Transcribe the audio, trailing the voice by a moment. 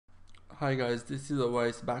Hi guys, this is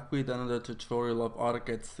Awais back with another tutorial of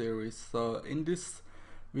AutoCAD series. So in this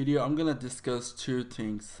video I'm gonna discuss two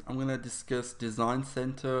things. I'm gonna discuss Design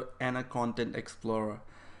Center and a Content Explorer.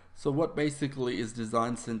 So what basically is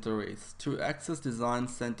Design Center is? To access Design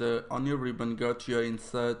Center on your ribbon, go to your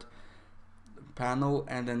Insert panel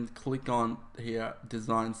and then click on here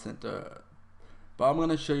Design Center. But I'm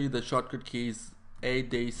gonna show you the shortcut keys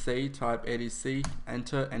ADC, type ADC,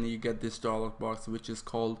 enter, and you get this dialog box which is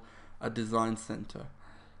called a Design Center.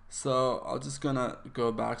 So I'm just gonna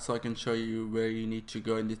go back so I can show you where you need to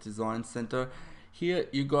go in this Design Center. Here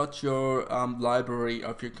you got your library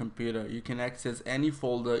of your computer. You can access any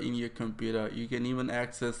folder in your computer. You can even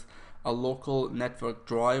access a local network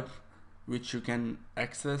drive which you can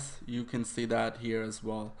access. You can see that here as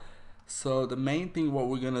well. So the main thing what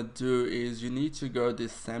we're gonna do is you need to go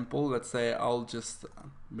this sample. Let's say I'll just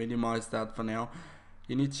minimize that for now.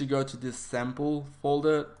 You need to go to this sample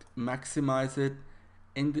folder, maximize it.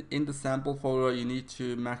 In the sample folder you need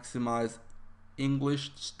to maximize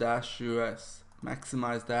English-US,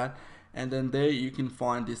 maximize that, and then there you can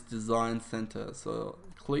find this Design Center. So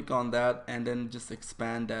click on that and then just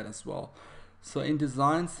expand that as well. So in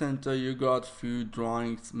Design Center you got few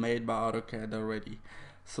drawings made by AutoCAD already.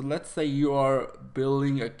 So let's say you are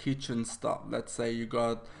building a kitchen stuff. Let's say you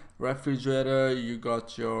got refrigerator, you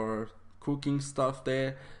got your cooking stuff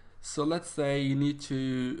there. So let's say you need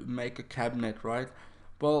to make a cabinet, right?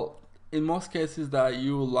 Well, in most cases that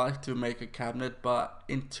you would like to make a cabinet, but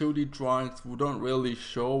in 2D drawings we don't really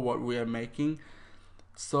show what we are making.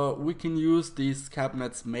 So we can use these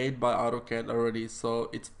cabinets made by AutoCAD already,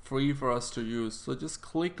 so it's free for us to use. So just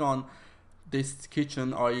click on this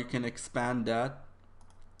kitchen, or you can expand that.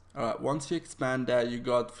 Once you expand that, you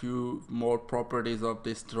got few more properties of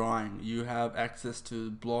this drawing. You have access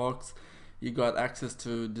to blocks, you got access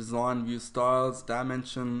to design view styles,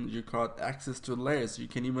 dimension, you got access to layers. You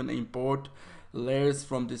can even import layers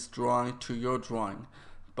from this drawing to your drawing.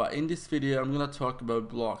 But in this video I'm gonna talk about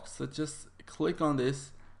blocks. So just click on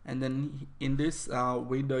this, and then in this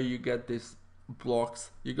window you get this blocks.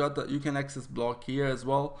 You can access block here as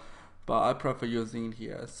well, but I prefer using it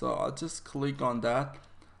here. So I'll just click on that.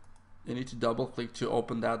 You need to double click to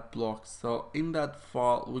open that block. So in that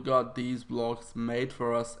file we got these blocks made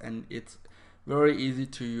for us, and it's very easy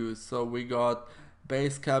to use. So we got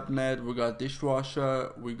base cabinet, we got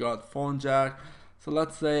dishwasher, we got phone jack. So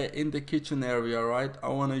let's say in the kitchen area, right, I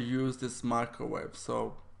want to use this microwave.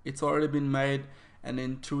 So it's already been made, and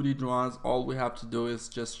in 2D drawings all we have to do is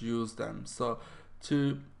just use them. So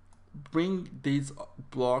to bring these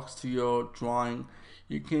blocks to your drawing,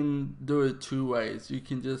 you can do it two ways. You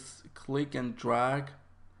can just click and drag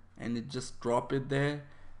and it just drop it there,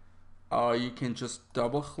 or you can just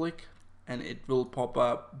double click and it will pop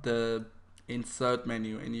up the insert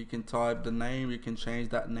menu, and you can type the name. You can change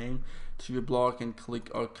that name to your block and click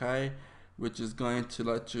OK, which is going to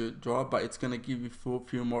let you draw, but it's going to give you a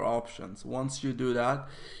few more options. Once you do that,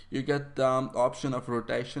 you get the option of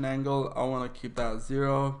rotation angle. I want to keep that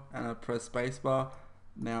 0, and I press spacebar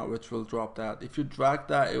now, which will drop that. If you drag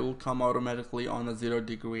that, it will come automatically on a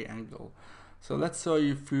 0-degree angle. So let's show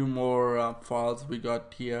you a few more files we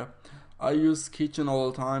got here. I use kitchen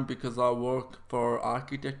all the time because I work for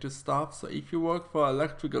architecture stuff. So if you work for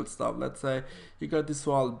electrical stuff, let's say you got this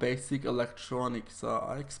file basic electronics, so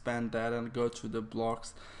I expand that and go to the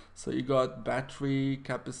blocks. So you got battery,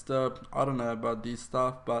 capacitor. I don't know about these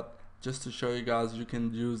stuff, but just to show you guys, you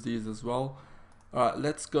can use these as well. Alright,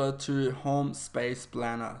 let's go to home space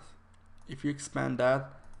planner. If you expand that,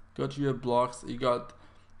 go to your blocks, you got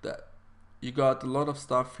a lot of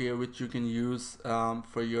stuff here which you can use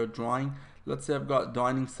for your drawing. Let's say I've got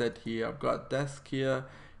dining set here, I've got desk here.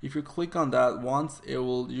 If you click on that once,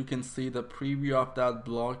 you can see the preview of that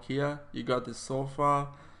block here. You got the sofa,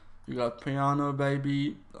 you got piano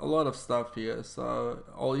baby, a lot of stuff here. So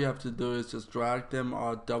all you have to do is just drag them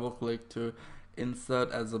or double click to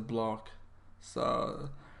insert as a block. So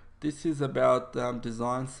this is about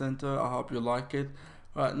Design Center. I hope you like it.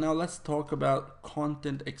 Alright, now let's talk about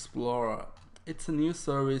Content Explorer. It's a new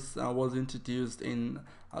service was introduced in,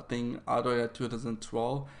 I think, AutoCAD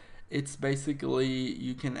 2012. It's basically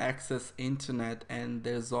you can access internet, and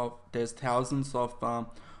there's thousands of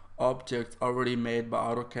objects already made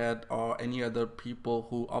by AutoCAD or any other people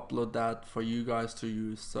who upload that for you guys to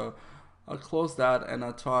use. So I'll close that and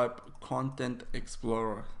I'll type Content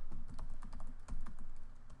Explorer.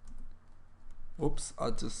 Oops, I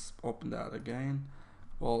just opened that again.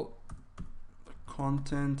 Well,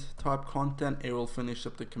 type content, it will finish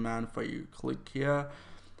up the command for you. Click here.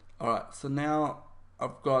 Alright, so now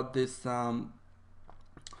I've got this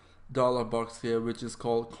dollar box here, which is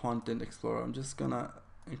called Content Explorer. I'm just gonna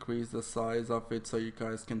increase the size of it so you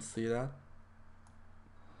guys can see that.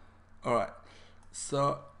 Alright,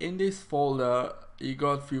 so in this folder you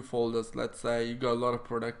got few folders. Let's say you got a lot of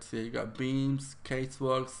products here. You got beams,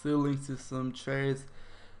 casework, ceiling system, chairs.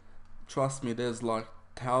 Trust me, there's like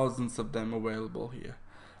thousands of them available here.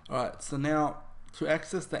 Alright, so now to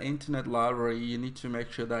access the internet library, you need to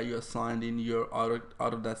make sure that you're signed in your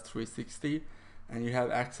Autodesk 360 and you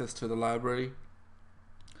have access to the library.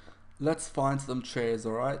 Let's find some chairs.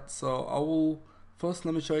 Alright, so I will first,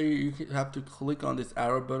 let me show you. You have to click on this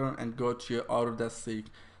arrow button and go to your Autodesk Seek.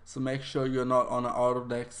 So make sure you're not on an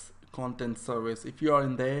Autodesk content service. If you are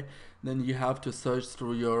in there, then you have to search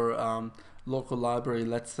through your local library.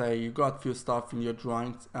 Let's say you got few stuff in your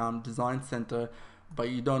drawing design center, but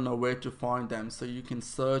you don't know where to find them, so you can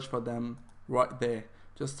search for them right there.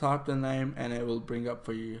 Just type the name and it will bring up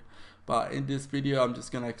for you. But in this video, I'm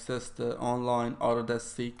just gonna access the online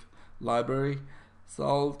Autodesk Seek library. So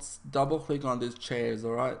I'll double click on these chairs.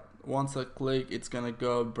 Alright, once I click, it's gonna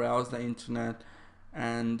go browse the internet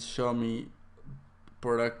and show me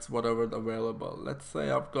products, whatever available. Let's say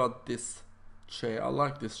I've got this chair. I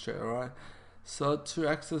like this chair. Alright, so to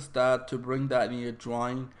access that, to bring that in your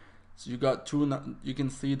drawing, so you got you can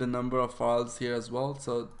see the number of files here as well.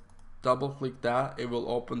 So double click that, it will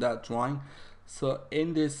open that drawing. So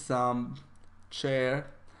in this chair,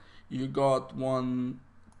 you got one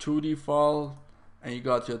 2D file and you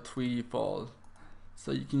got your 3D file,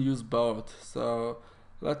 so you can use both. So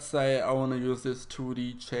let's say I want to use this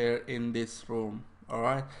 2D chair in this room.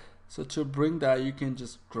 Alright, so to bring that, you can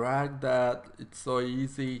just drag that. It's so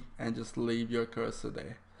easy, and just leave your cursor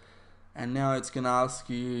there. And now it's gonna ask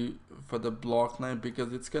you for the block name,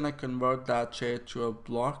 because it's gonna convert that chair to a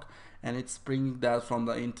block and it's bringing that from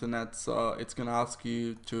the internet. So it's gonna ask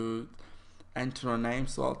you to enter a name.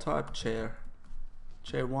 So I'll type chair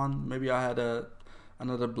 1. Maybe I had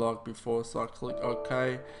another block before, so I click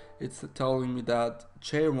OK. It's telling me that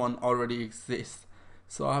chair 1 already exists,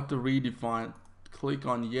 so I have to redefine. Click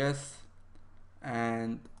on yes,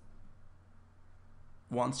 and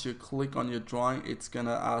once you click on your drawing, it's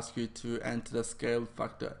gonna ask you to enter the scale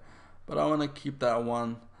factor, but I want to keep that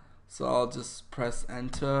one, so I'll just press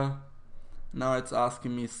enter. Now it's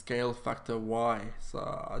asking me scale factor Y, so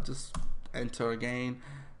I'll just enter again.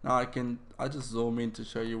 Now I just zoom in to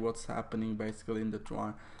show you what's happening basically in the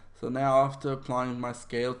drawing. So now after applying my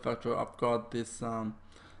scale factor, I've got this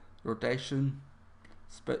rotation.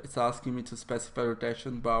 It's asking me to specify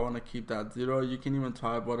rotation, but I want to keep that 0. You can even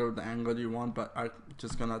type whatever the angle you want, but I'm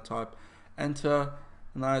just gonna type enter.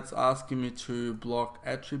 Now it's asking me to block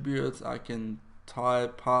attributes. I can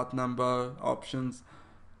type part number options,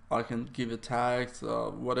 I can give it tags,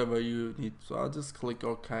 whatever you need. So I'll just click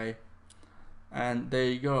OK. And there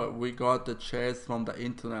you go, we got the chairs from the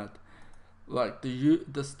internet. Like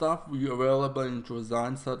the stuff you available in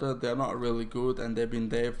Design Center, they're not really good, and they've been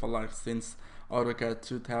there for like since AutoCAD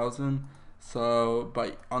 2000. So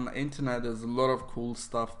but on the internet there's a lot of cool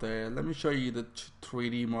stuff there. Let me show you the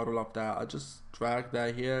 3D model of that. I just drag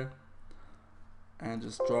that here and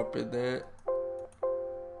just drop it there.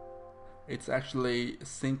 It's actually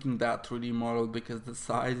syncing that 3D model because the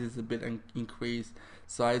size is a bit increased,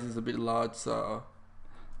 size is a bit large. So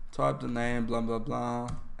type the name, blah blah blah,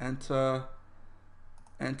 enter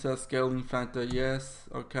scaling factor, yes,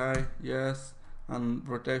 okay, yes, and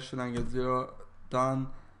rotation angle 0, done.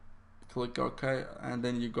 Click OK, and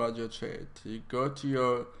then you got your chair. You go to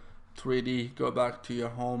your 3D, go back to your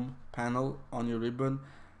home panel on your ribbon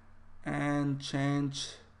and change.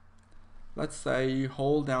 Let's say you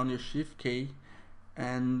hold down your shift key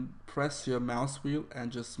and press your mouse wheel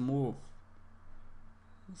and just move.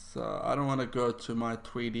 So I don't want to go to my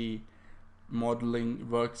 3D modeling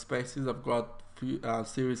workspaces. I've got few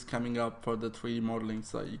series coming up for the 3D modeling,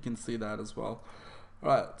 so you can see that as well.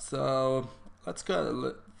 Alright, so let's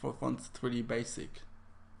go for Fonts 3D Basic.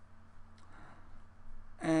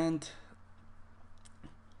 And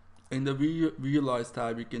in the Visualize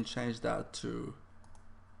tab, you can change that to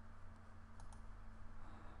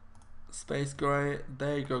space gray.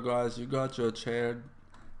 There you go, guys, you got your chair,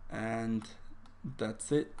 and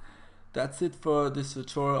that's it. That's it for this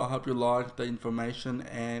tutorial. I hope you liked the information,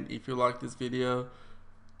 and if you like this video,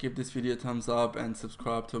 give this video a thumbs up and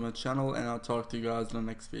subscribe to my channel, and I'll talk to you guys in the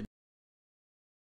next video.